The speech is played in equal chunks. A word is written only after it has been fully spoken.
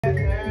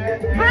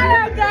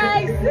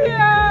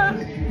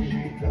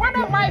see one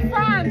of my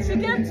fans. She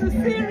came to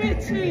see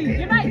Richie.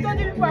 You know, I told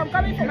you people I'm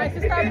coming for my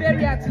sister's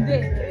burial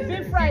today,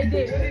 being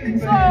Friday.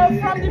 So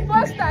from the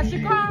poster, she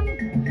come,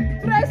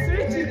 press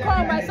Richie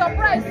come. I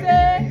surprised,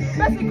 say,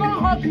 Bessie come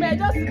hug me. I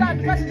just sit down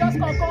because she just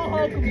come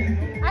hug me.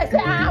 I say,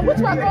 which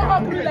one come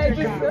hug me like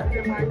this?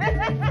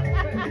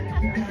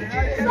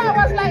 So I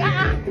was like,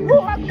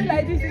 who hug me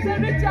like this? He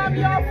said, Richie, I'm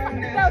your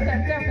fan. Tell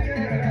them.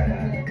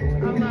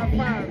 I'm a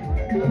fan.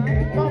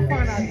 Not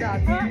fan at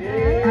that. I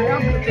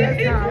have to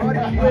dress her all the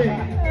way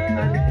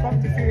and come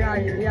to see her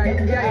here.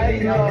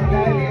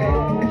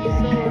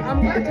 So I'm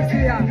glad to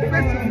see her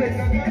face to face.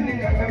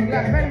 I'm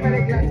glad, very,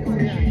 very glad to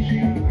see her.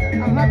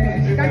 I'm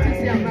happy. Can't you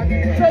see I'm happy?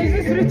 So is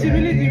this Richie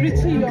really the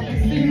Richie you're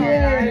seeing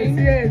online?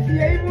 Yes,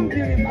 even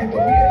beautiful.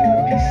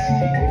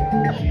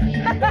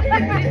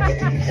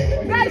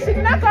 Guys, she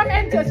did not come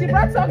empty. She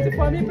brought something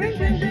for me. Bring.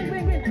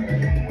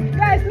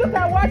 Guys, look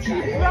at what she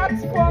brought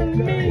for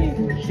me.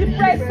 She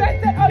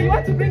presented. Oh, you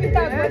want to bring it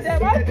out for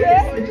them? Okay.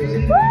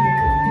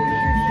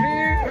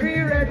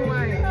 Three red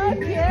wine.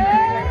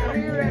 Okay.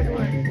 3 red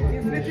wine.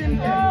 It's written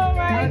there. Oh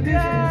my and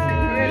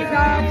God.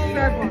 Reserve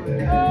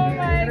 7. Oh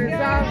my Reserve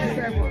God.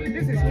 7.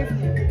 This is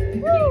whiskey.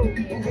 Woo.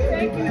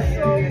 Thank you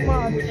so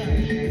much.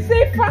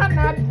 See, fan, I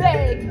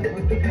beg.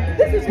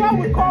 This is what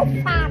we call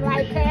fan,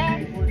 like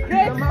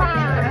great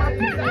fan.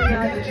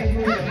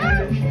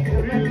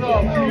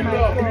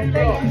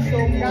 Thank you so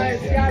much. Guys,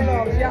 share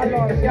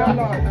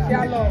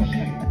love.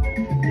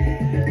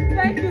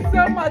 Thank you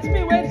so much.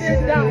 Me went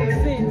down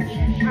since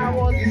I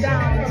was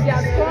down. She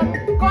has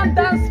come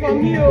dance for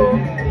me. Oh.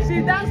 She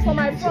danced for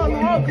my phone,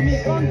 hug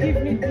me, come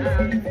give me this.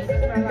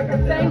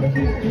 Thank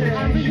you.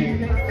 I'm really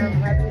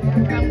grateful.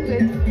 I'm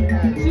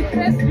grateful. She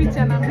pressed rich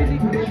and I'm really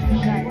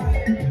grateful, guys.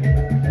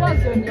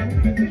 What's your name?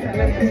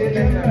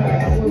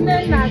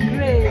 Nena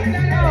Grace.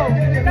 Oh,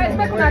 guys,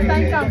 make una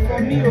thank her for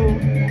me. Oh.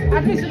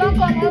 At least she don't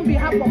come on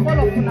behalf of all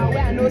of una where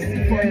I know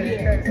see for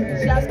here.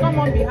 She has come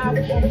on behalf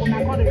of una.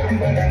 Make una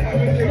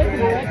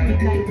let me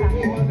thank her.